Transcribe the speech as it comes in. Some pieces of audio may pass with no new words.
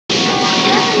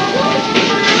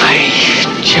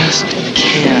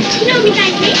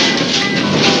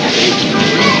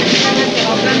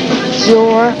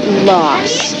Your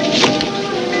loss.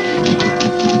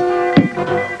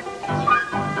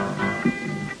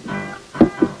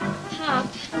 Pop,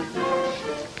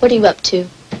 what are you up to?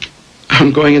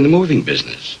 I'm going in the moving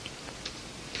business.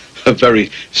 A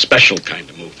very special kind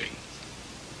of moving.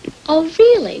 Oh,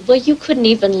 really? Well, you couldn't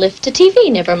even lift a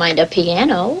TV, never mind a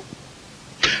piano.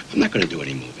 I'm not going to do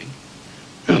any moving.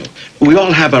 No. We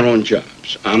all have our own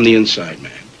jobs. I'm the inside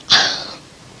man.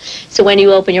 So when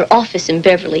you open your office in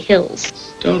Beverly Hills?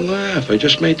 Don't laugh. I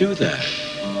just may do that.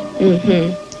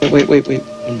 Mm-hmm. Wait. 1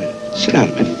 minute. Sit down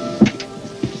a minute.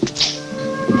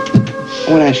 I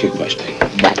want to ask you a question.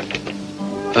 What?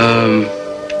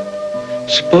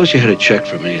 Suppose you had a check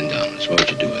for $1 million. What would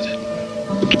you do with it?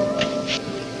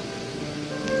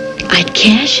 I'd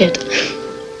cash it.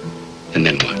 And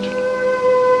then what?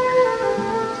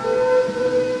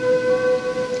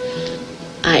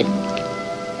 I'd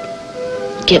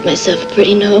get myself a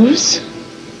pretty nose.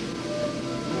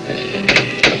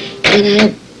 And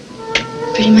I'd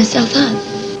pretty myself up.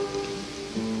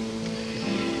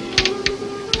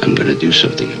 I'm going to do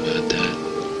something about that.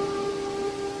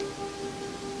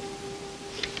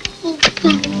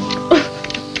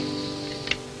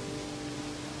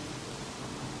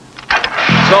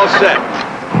 It's all set.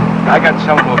 I got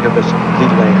someone who'll give us a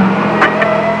complete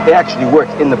layout. They actually work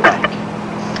in the bank.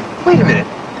 Wait a minute.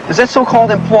 Does that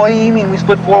so-called employee mean we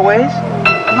split 4 ways?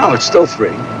 No, it's still 3.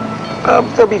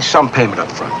 There'll be some payment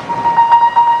up front.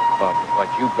 But what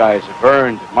you guys have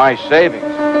earned in my savings,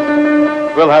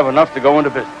 we'll have enough to go into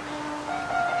business.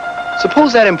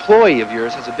 Suppose that employee of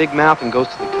yours has a big mouth and goes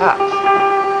to the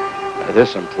cops.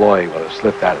 This employee will have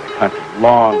slipped out of the country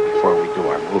long before we do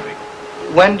our moving.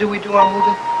 When do we do our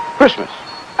moving? Christmas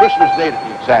Day to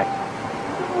be exact.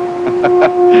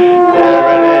 There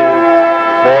it is,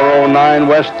 409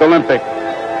 West Olympic.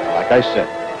 Like I said,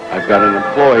 I've got an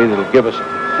employee that'll give us a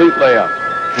complete layout.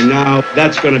 And now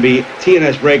that's going to be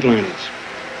T&S brake liners.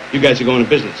 You guys are going to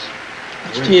business.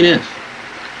 What's T&S?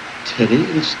 Teddy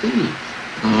and Steve.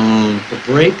 The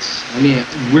brakes? I mean,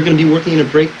 we're going to be working in a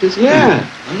brake business? Yeah.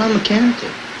 I'm not mechanical.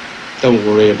 Don't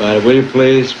worry about it, will you,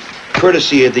 please?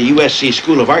 Courtesy of the USC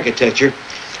School of Architecture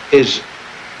is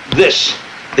this.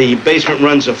 The basement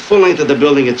runs the full length of the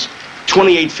building. It's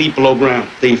 28 feet below ground.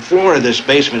 The floor of this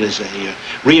basement is a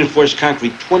reinforced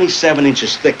concrete 27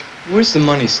 inches thick. Where's the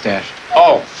money stashed?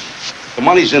 Oh, the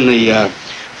money's in the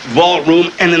vault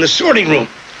room and in the sorting room.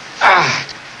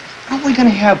 Aren't we going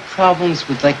to have problems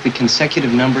with, like, the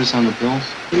consecutive numbers on the bills?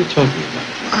 What are you talking about?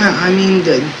 I mean,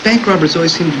 the bank robbers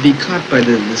always seem to be caught by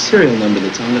the serial number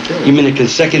that's on the bill. You mean the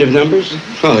consecutive numbers?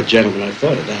 Oh, gentlemen, I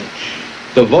thought of that.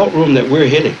 The vault room that we're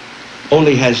hitting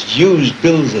only has used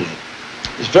bills in it.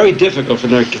 It's very difficult for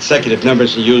their consecutive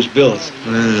numbers and used bills.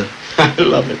 I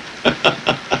love it.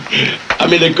 I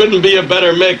mean, there couldn't be a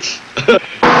better mix.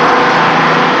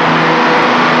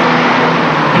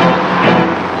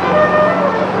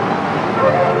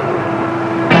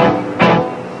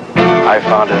 I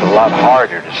found it a lot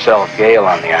harder to sell Gail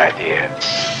on the idea.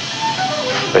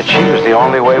 But she was the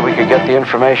only way we could get the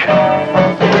information.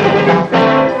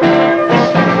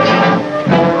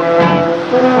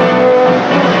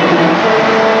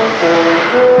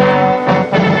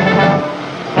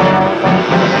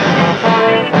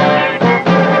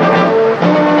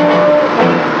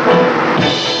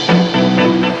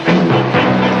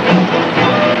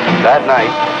 That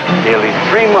night, nearly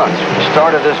 3 months from the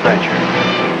start of this venture,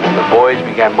 the boys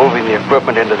began moving the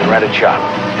equipment into the rented shop.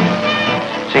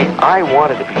 See, I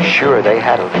wanted to be sure they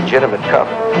had a legitimate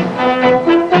cover.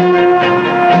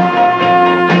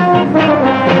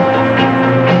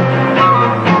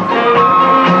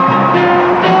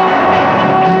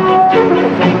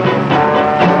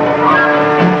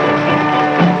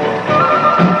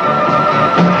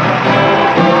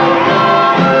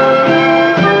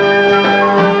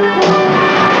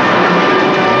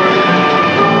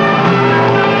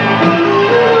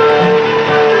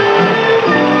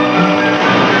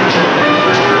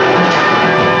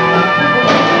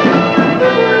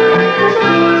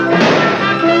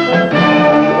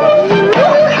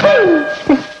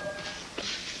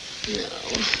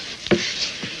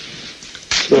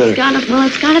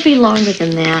 It's gotta be longer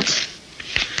than that.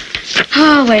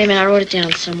 Oh, wait a minute, I wrote it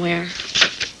down somewhere.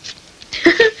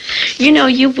 You know,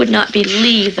 you would not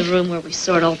believe the room where we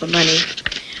sort all the money.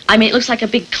 I mean, it looks like a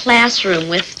big classroom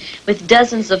with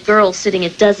dozens of girls sitting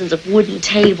at dozens of wooden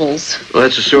tables. Well,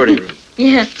 that's a sorting room.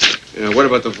 Yeah. What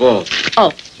about the vault?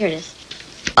 Oh, here it is.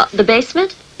 The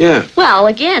basement? Yeah. Well,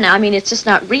 again, I mean, it's just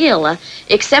not real.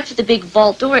 Except for the big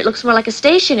vault door, it looks more like a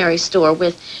stationery store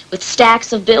with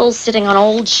stacks of bills sitting on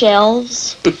old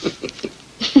shelves.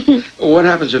 What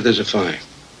happens if there's a fire?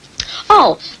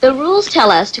 Oh, the rules tell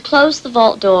us to close the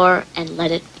vault door and let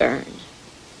it burn.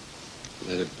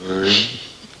 Let it burn?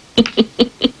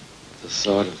 The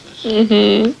thought of it.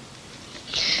 Mm-hmm.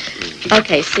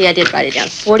 Okay, see, I did write it down.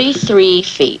 43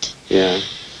 feet. Yeah.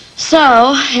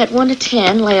 So, at 1 to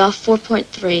 10, lay off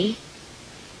 4.3.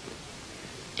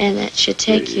 And that should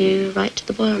take you right to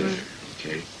the boiler room.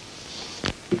 Okay.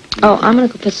 Oh, I'm going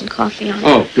to go put some coffee on.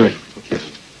 Oh, good. Okay.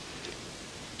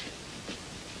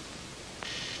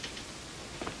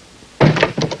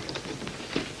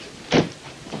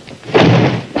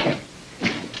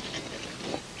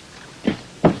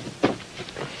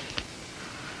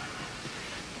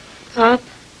 Pop?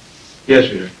 Yes,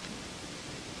 sweetheart.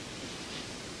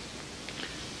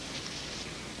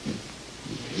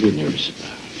 You're nervous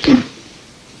about it.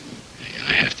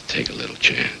 I have to take a little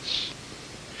chance.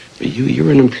 But you're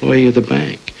an employee of the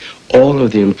bank. All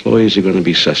of the employees are going to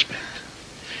be suspect.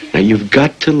 Now, you've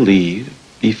got to leave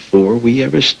before we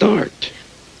ever start.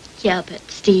 Yeah, but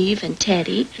Steve and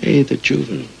Teddy. Hey, the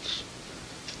juveniles.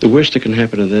 The worst that can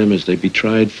happen to them is they'd be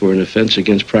tried for an offense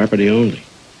against property only.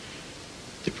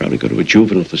 They'd probably go to a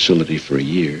juvenile facility for a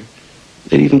year.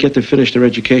 They'd even get to finish their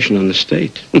education on the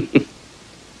state.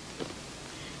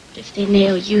 If they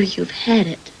nail you, you've had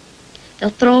it. They'll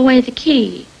throw away the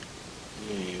key.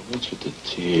 Hey, what's with the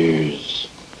tears?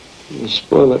 You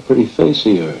spoil that pretty face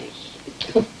of yours.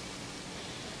 I'm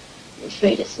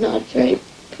afraid it's not very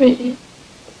pretty.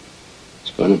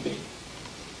 It's gonna be.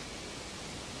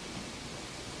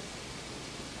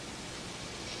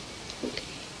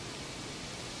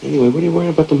 Anyway, what are you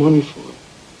worrying about the money for?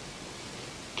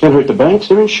 Can't hurt the banks,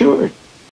 they're insured.